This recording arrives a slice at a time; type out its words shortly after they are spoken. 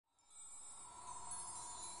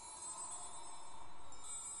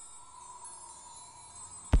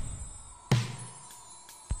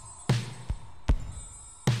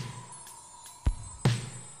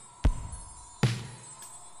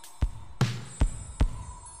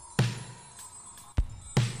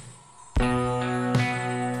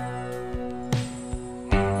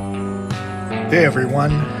Hey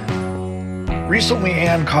everyone. Recently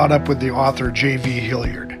Anne caught up with the author J.V.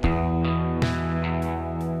 Hilliard.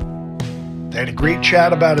 They had a great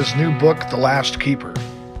chat about his new book, The Last Keeper.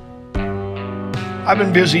 I've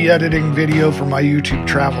been busy editing video for my YouTube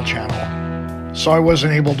travel channel, so I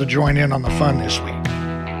wasn't able to join in on the fun this week.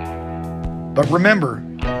 But remember,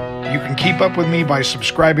 you can keep up with me by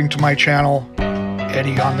subscribing to my channel,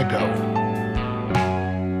 Eddie on the Go.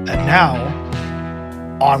 And now,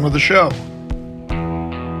 on with the show.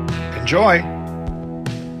 Enjoy!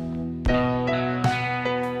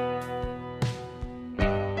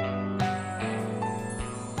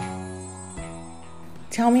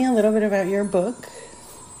 Tell me a little bit about your book.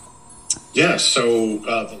 Yeah, so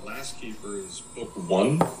The Last Keeper is book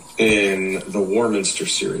one in the Warminster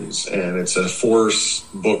series, and it's a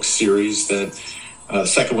 4-book series that the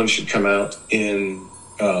second one should come out in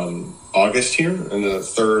August here, and the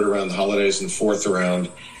third around the holidays, and the fourth around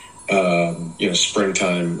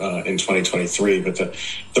springtime in 2023. But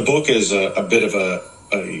the book is a bit of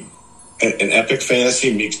an epic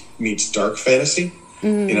fantasy meets dark fantasy.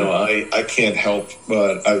 Mm-hmm. You know, I can't help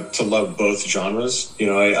but to love both genres. You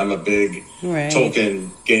know, I'm a big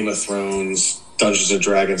Tolkien, Game of Thrones, Dungeons and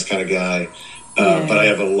Dragons kind of guy, but I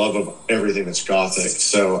have a love of everything that's Gothic.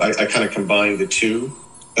 So I kind of combine the two,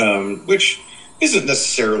 which isn't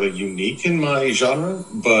necessarily unique in my genre,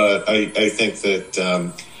 but I think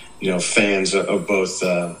that fans of both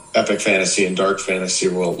epic fantasy and dark fantasy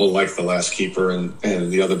will like The Last Keeper and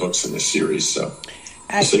the other books in this series. So.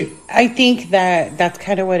 I think that's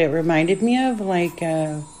kind of what it reminded me of, like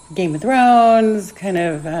Game of Thrones, kind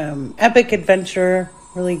of epic adventure,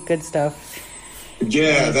 really good stuff.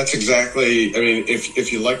 Yeah, that's exactly. I mean,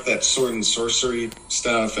 if you like that sword and sorcery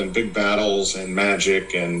stuff and big battles and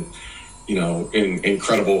magic and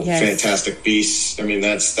incredible, fantastic beasts. I mean,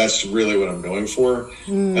 that's really what I'm going for,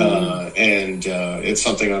 and it's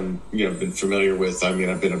something I'm been familiar with. I mean,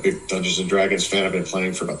 I've been a big Dungeons and Dragons fan. I've been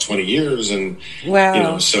playing for about 20 years, and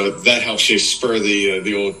so that helps you spur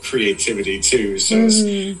the old creativity too. So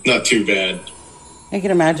it's not too bad. I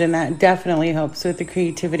can imagine that definitely helps with the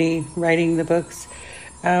creativity, writing the books.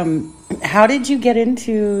 How did you get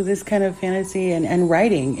into this kind of fantasy and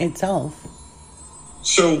writing itself?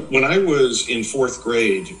 So when I was in 4th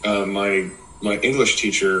grade, my English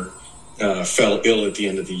teacher fell ill at the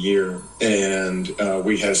end of the year, and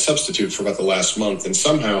we had a substitute for about the last month. And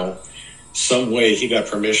somehow, some way, he got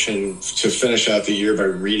permission to finish out the year by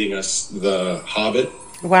reading us The Hobbit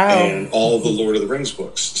and all the Lord of the Rings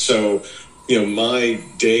books. So, my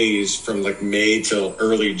days from like May till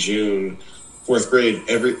early June, 4th grade,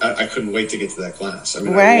 I couldn't wait to get to that class. I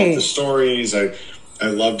mean, I loved the stories. I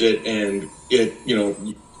loved it, and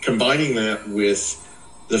combining that with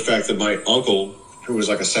the fact that my uncle, who was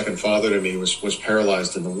like a second father to me, was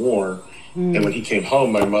paralyzed in the war, and when he came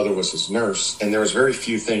home, my mother was his nurse, and there was very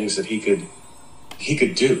few things that he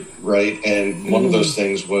could do, right? And one of those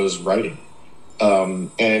things was writing,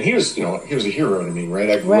 and he was a hero to me, right?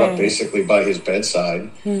 I grew up basically by his bedside,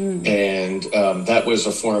 and that was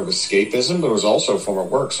a form of escapism, but it was also a form of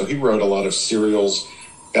work. So he wrote a lot of serials.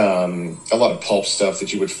 A lot of pulp stuff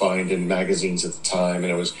that you would find in magazines at the time.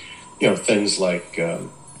 And it was, things like,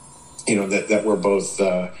 that were both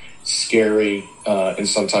scary and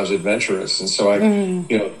sometimes adventurous. And so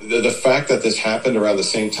the fact that this happened around the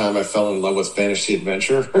same time I fell in love with fantasy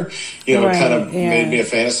adventure, kind of made me a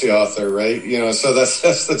fantasy author, right? So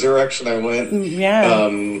that's the direction I went.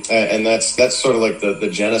 And that's sort of like the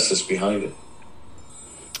genesis behind it.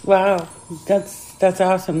 Wow. That's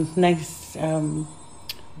awesome. Nice,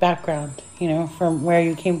 background, from where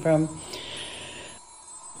you came from.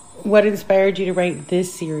 What inspired you to write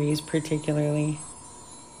this series particularly?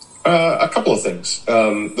 A couple of things.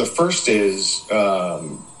 The first is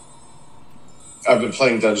I've been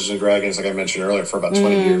playing Dungeons and Dragons, like I mentioned earlier, for about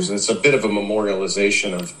 20 years, and it's a bit of a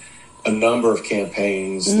memorialization of a number of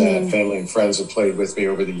campaigns that family and friends have played with me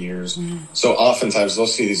over the years. So oftentimes they'll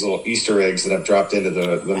see these little Easter eggs that I've dropped into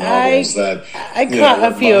the novels I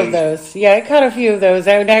caught a few of those. Yeah, I caught a few of those.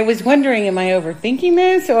 I was wondering, am I overthinking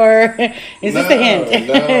this, or is this a hint?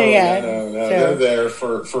 No. So, they're there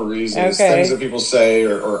for reasons. Things that people say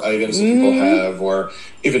or items that people have, or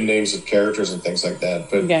even names of characters and things like that.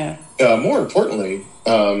 But more importantly,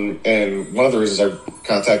 and one of the reasons I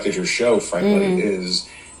contacted your show, frankly, is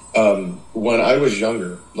when I was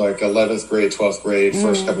younger, like 11th grade, 12th grade,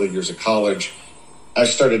 first couple of years of college, I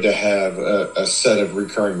started to have a set of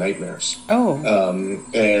recurring nightmares. And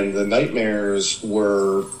the nightmares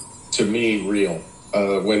were, to me, real.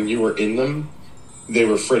 When you were in them, they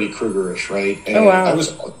were Freddy Krueger-ish, right? And I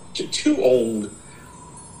was too old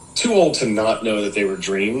too old to not know that they were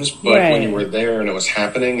dreams, but when you were there and it was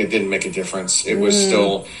happening, it didn't make a difference. It was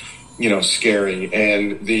still, scary.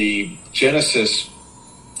 And the genesis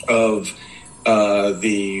of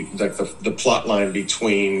the plot line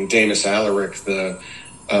between Damus Alaric, the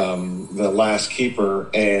last keeper,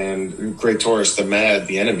 and Great Taurus the Mad,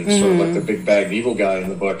 the enemy, sort of like the big bad evil guy in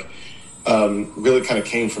the book, really kind of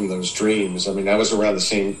came from those dreams. I mean, I was around the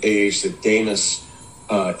same age that Damus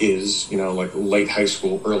is, like late high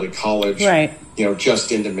school, early college, right?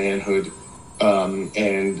 Just into manhood.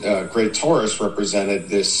 And Great Taurus represented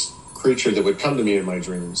this creature that would come to me in my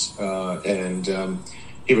dreams, and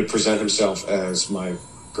he would present himself as my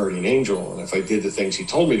guardian angel. And if I did the things he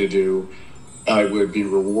told me to do, I would be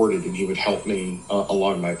rewarded, and he would help me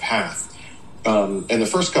along my path. And the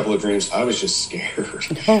first couple of dreams, I was just scared.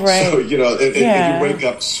 Oh, right. So, if you wake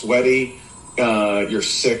up sweaty, you're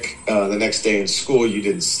sick, the next day in school, you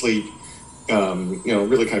didn't sleep,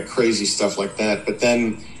 really kind of crazy stuff like that. But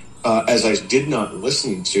then as I did not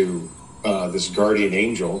listen to this guardian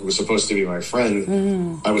angel who was supposed to be my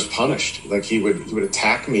friend, I was punished. Like he would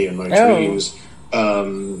attack me in my dreams.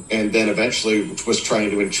 And then eventually was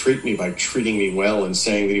trying to entreat me by treating me well and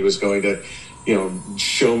saying that he was going to,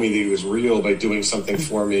 show me that he was real by doing something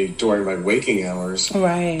for me during my waking hours.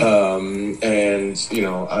 Right. I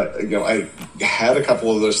had a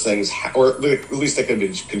couple of those things, or at least they could be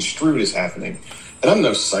construed as happening. And I'm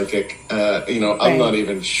no psychic. I'm not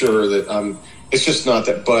even sure that it's just not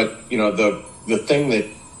that. But, the thing that,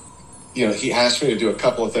 he asked me to do a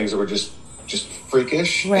couple of things that were just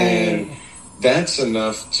freakish. Right. And that's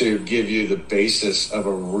enough to give you the basis of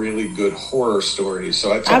a really good horror story.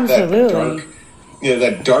 So I took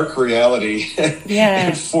that dark reality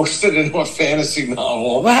and forced it into a fantasy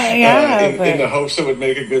novel in the hopes it would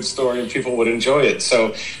make a good story and people would enjoy it.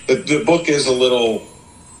 So the book is a little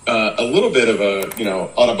bit of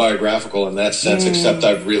a, autobiographical in that sense, except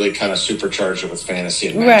I've really kind of supercharged it with fantasy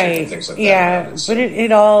and magic and things like that. Yeah, so. But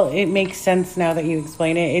it makes sense now that you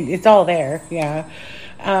explain it. It's all there. Yeah.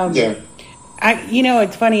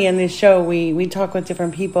 It's funny in this show, we talk with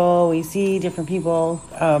different people, we see different people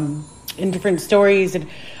in different stories, and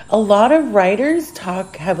a lot of writers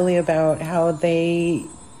talk heavily about how they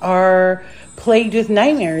are plagued with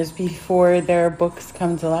nightmares before their books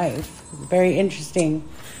come to life. Very interesting.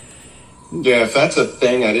 Yeah, if that's a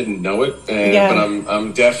thing, I didn't know it, but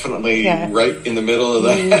I'm definitely right in the middle of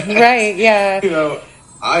that. Right, yeah.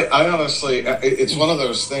 I honestly, it's one of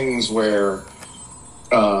those things where,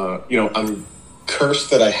 I'm cursed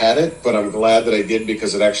that I had it, but I'm glad that I did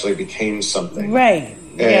because it actually became something. Right.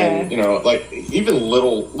 And, like even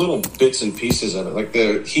little bits and pieces of it. Like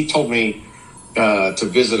he told me to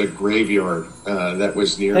visit a graveyard that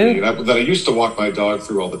was near me, that I used to walk my dog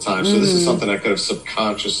through all the time. So this is something I could have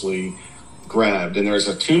subconsciously grabbed. And there's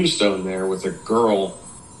a tombstone there with a girl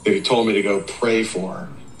that he told me to go pray for.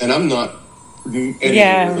 And I'm not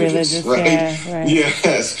religious, right? Right?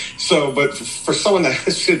 Yes. So, but for someone that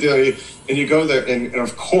has to do it, and you go there, and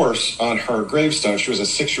of course, on her gravestone, she was a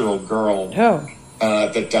 6-year-old girl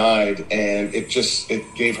that died, and it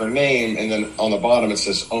gave her name, and then on the bottom it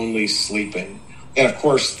says "only sleeping." And of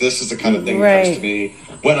course, this is the kind of thing that comes to me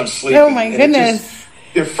when I'm sleeping. Oh my goodness!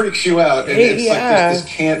 It freaks you out, and it's like this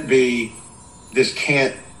can't be. This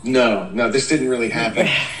can't. No, this didn't really happen.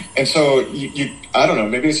 And so I don't know,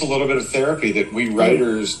 maybe it's a little bit of therapy that we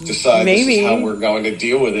writers decide this is how we're going to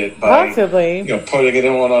deal with it by possibly putting it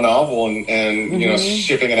in on a novel and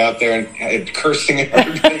shipping it out there and cursing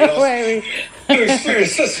everybody else to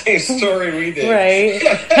experience the same story we did. Right.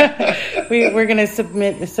 We're going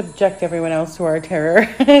to subject everyone else to our terror.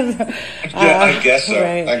 I guess so.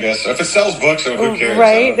 Right. I guess so. If it sells books, who cares?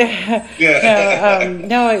 Right.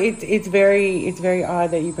 No, it's very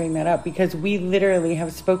odd that you bring that up, because we literally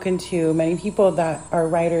have spoken to many people that are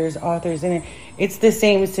writers, authors, and it's the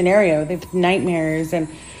same scenario. They have nightmares and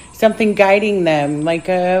something guiding them, like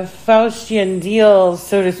a Faustian deal,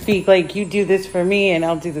 so to speak, like you do this for me and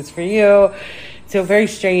I'll do this for you. So very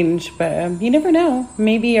strange, but you never know.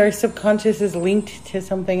 Maybe our subconscious is linked to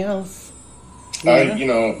something else.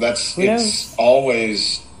 It's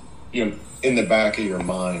always, in the back of your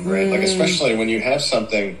mind, right? Like, especially when you have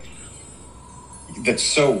something that's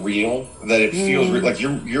so real that it feels like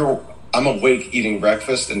I'm awake eating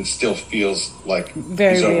breakfast and it still feels like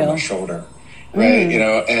very real. Over my shoulder. Right.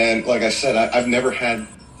 And like I said, I never had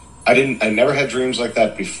dreams like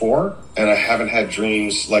that before, and I haven't had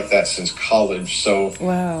dreams like that since college. So,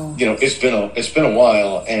 wow. It's been a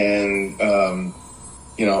while, and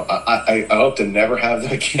I hope to never have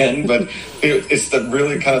that again, but it's the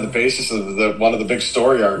really kind of the basis of one of the big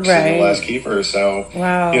story arcs in The Last Keeper. So,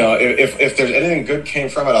 wow. If there's anything good came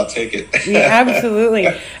from it, I'll take it. Yeah, absolutely.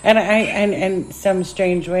 And in some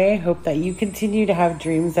strange way, I hope that you continue to have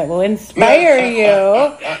dreams that will inspire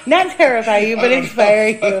you, not terrify you, but inspire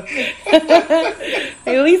you.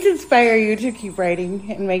 At least inspire you to keep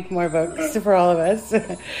writing and make more books for all of us.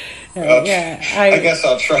 Yeah, I guess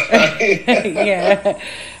I'll try. Yeah.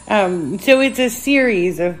 So it's a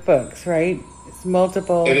series of books, right? It's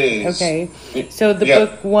multiple. It is. Okay. So the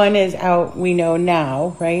book 1 is out, we know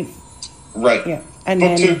now, right? Right. Yeah. And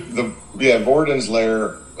book then 2, Vorden's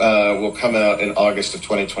Lair will come out in August of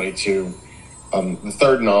 2022. The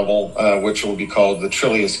third novel, which will be called The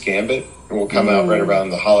Trillius Gambit, will come out right around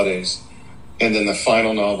the holidays. And then the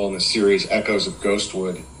final novel in the series, Echoes of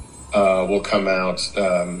Ghostwood, will come out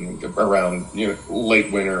around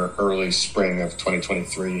late winter, early spring of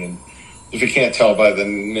 2023. And if you can't tell by the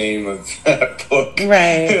name of that book,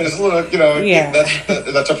 right, it's a little,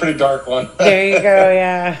 that's a pretty dark one. There you go.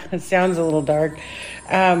 Yeah, it sounds a little dark.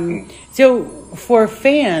 So for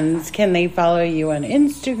fans, can they follow you on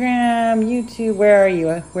Instagram, YouTube? Where are you?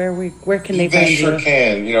 Where can they find you? They sure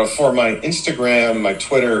can. For my Instagram, my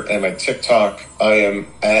Twitter, and my TikTok, I am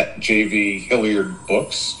at JV Hilliard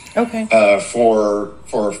Books. Okay. For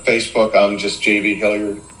Facebook, I'm just JV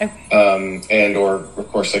Hilliard. Okay. And of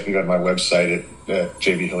course, they can go to my website at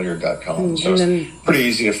jvhilliard.com. So it's pretty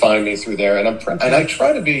easy to find me through there. And and I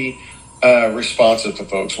try to be responsive to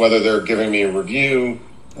folks, whether they're giving me a review,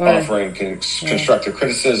 offering constructive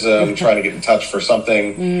criticism, trying to get in touch for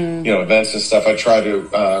something, events and stuff. I try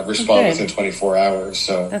to respond within 24 hours.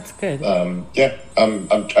 So that's good. I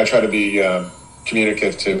try to be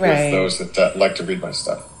communicative with those that like to read my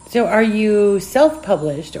stuff. So are you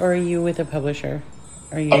self-published or are you with a publisher?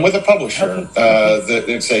 I'm with a publisher. Okay.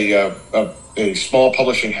 It's a small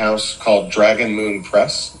publishing house called Dragon Moon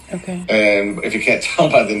Press. Okay. And if you can't tell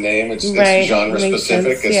by the name, it's genre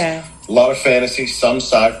specific. Sense. It's a lot of fantasy, some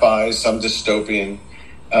sci-fi, some dystopian.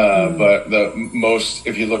 But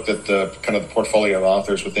if you looked at the kind of the portfolio of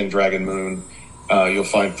authors within Dragon Moon, you'll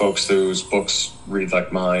find folks whose books read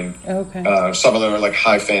like mine. Okay. Some of them are like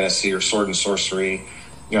high fantasy or sword and sorcery.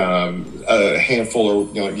 A handful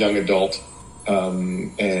are young adult.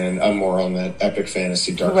 And I'm more on that epic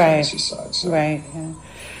fantasy, dark fantasy side. So. Right. Yeah.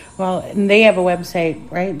 Well, and they have a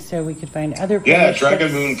website, right? So we could find other. Yeah,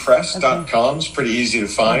 dragonmoonpress.com is pretty easy to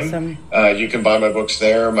find. Awesome. You can buy my books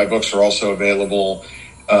there. My books are also available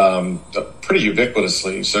pretty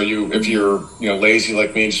ubiquitously. So if you're lazy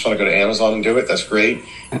like me and just want to go to Amazon and do it, that's great.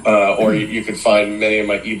 Or you can find many of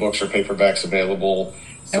my ebooks or paperbacks available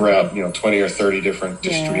throughout 20 or 30 different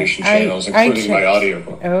distribution channels, including my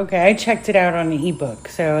audiobook. Okay, I checked it out on the ebook,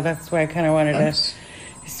 so that's why I kind of wanted to just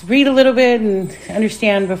read a little bit and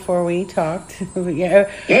understand before we talked.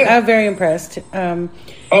 I'm very impressed. Thank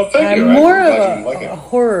you. I'm more of a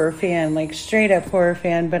horror fan, like straight up horror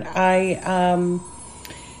fan, but I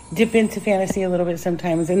dip into fantasy a little bit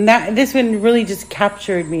sometimes, and this one really just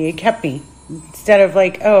captured me. It kept me, instead of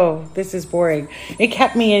like, oh, this is boring. It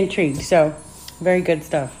kept me intrigued, so very good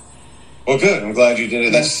stuff. Well, good. I'm glad you did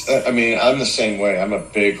it. That's. I'm the same way. I'm a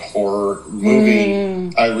big horror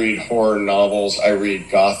movie. I read horror novels. I read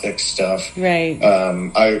gothic stuff. Right.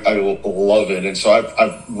 I love it, and so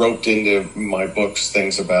I've roped into my books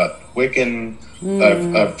things about Wiccan.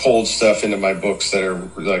 I've pulled stuff into my books that are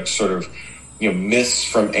like sort of myths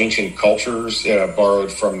from ancient cultures.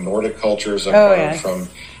 Borrowed from Nordic cultures. I've borrowed from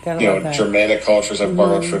Germanic cultures. I've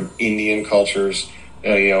borrowed from Indian cultures.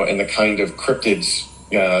 And the kind of cryptids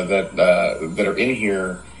that are in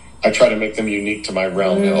here, I try to make them unique to my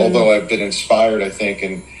realm. Although I've been inspired, I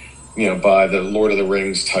think, by the Lord of the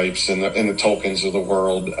Rings types and the Tolkiens of the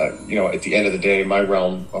world. At the end of the day, my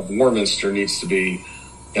realm of Warminster needs to be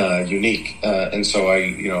unique, and so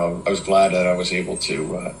I was glad that I was able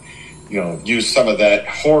to. Use some of that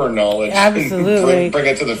horror knowledge Absolutely. and bring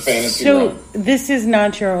it to the fantasy realm. So this is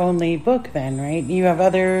not your only book then, right? You have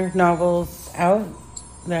other novels out?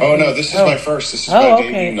 No, this is my first. This is my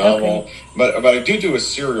debut novel. Okay. But I do a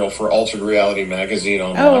serial for Altered Reality magazine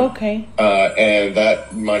online. Oh, okay. And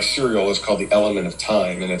my serial is called The Element of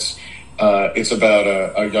Time, and it's about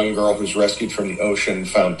a young girl who's rescued from the ocean,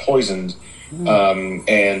 found poisoned,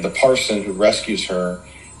 and the parson who rescues her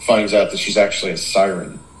finds out that she's actually a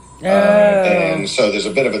siren. And so there's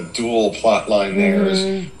a bit of a dual plot line there.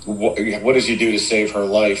 Is what does he do to save her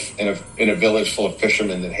life in a village full of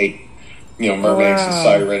fishermen that hate mermaids and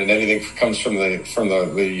siren and anything comes from the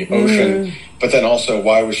ocean, but then also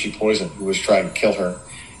why was she poisoned? Who was trying to kill her?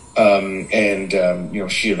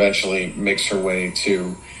 She eventually makes her way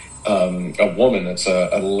to a woman that's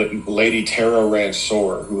a lady tarot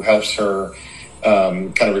rancer who helps her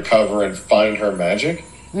kind of recover and find her magic.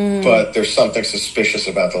 But there's something suspicious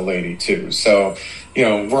about the lady too. So,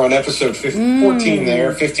 we're on episode 14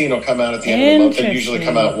 there. 15 will come out at the end of the month. They usually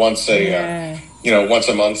come out once a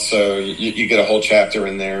month. So you get a whole chapter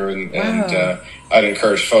in there. And I'd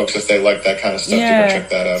encourage folks, if they like that kind of stuff, to go check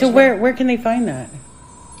that out. So where can they find that?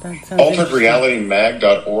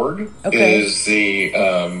 AlteredRealityMag.org is the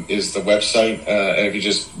website, and if you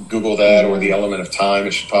just Google that or the Element of Time,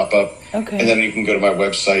 it should pop up. Okay, and then you can go to my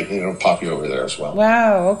website, and it'll pop you over there as well.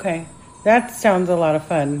 Wow. Okay, that sounds a lot of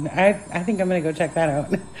fun. I think I'm going to go check that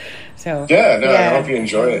out. So I hope you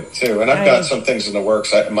enjoy it too. And I've got some things in the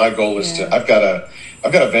works. My goal is to. I've got a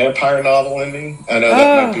vampire novel in me. I know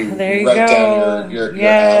that might be right down your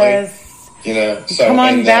alley. So come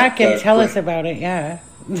on back and tell us about it. Yeah.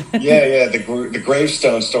 The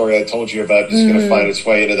gravestone story I told you about is going to find its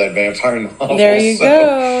way into that vampire novel. There you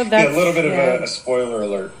go. That's a little bit of a spoiler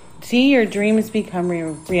alert. See, your dreams become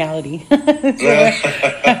reality.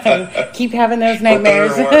 Keep having those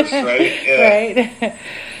nightmares. Worse, right? Yeah. Right.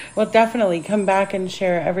 Well, definitely come back and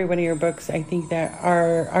share every one of your books. I think that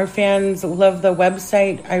our fans love the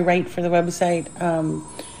website. I write for the website. I'm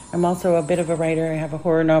also a bit of a writer. I have a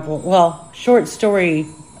horror novel, short story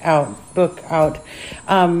book out.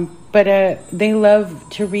 But they love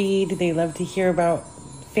to read. They love to hear about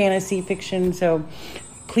fantasy fiction. So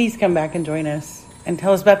please come back and join us and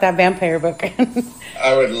tell us about that vampire book.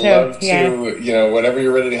 I would love to, whenever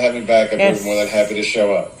you're ready to have me back, I'd be more than happy to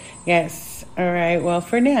show up. Yes. All right. Well,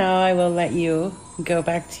 for now, I will let you go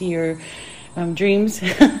back to your dreams,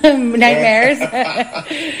 nightmares.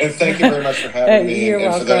 And thank you very much for having me. You're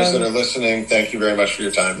welcome. For those that are listening, thank you very much for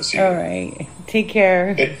your time this evening. All right. Take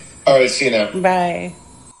care. All right. See you now. Bye.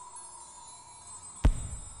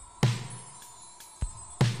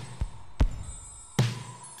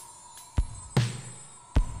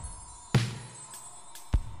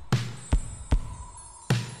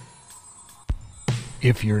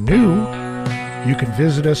 If you're new, you can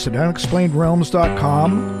visit us at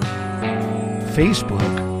unexplainedrealms.com,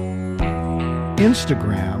 Facebook,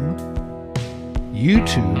 Instagram,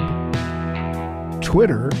 YouTube,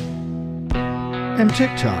 Twitter, and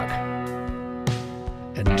TikTok.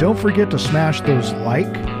 And don't forget to smash those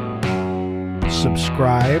like,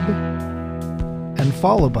 subscribe, and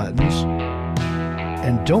follow buttons.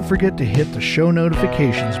 And don't forget to hit the show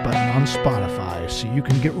notifications button on Spotify so you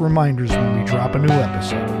can get reminders when we drop a new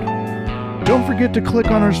episode. Don't forget to click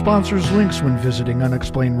on our sponsors' links when visiting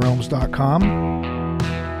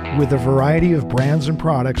unexplainedrealms.com, with a variety of brands and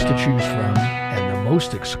products to choose from and the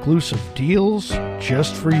most exclusive deals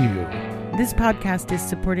just for you. This podcast is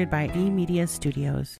supported by E-Media Studios.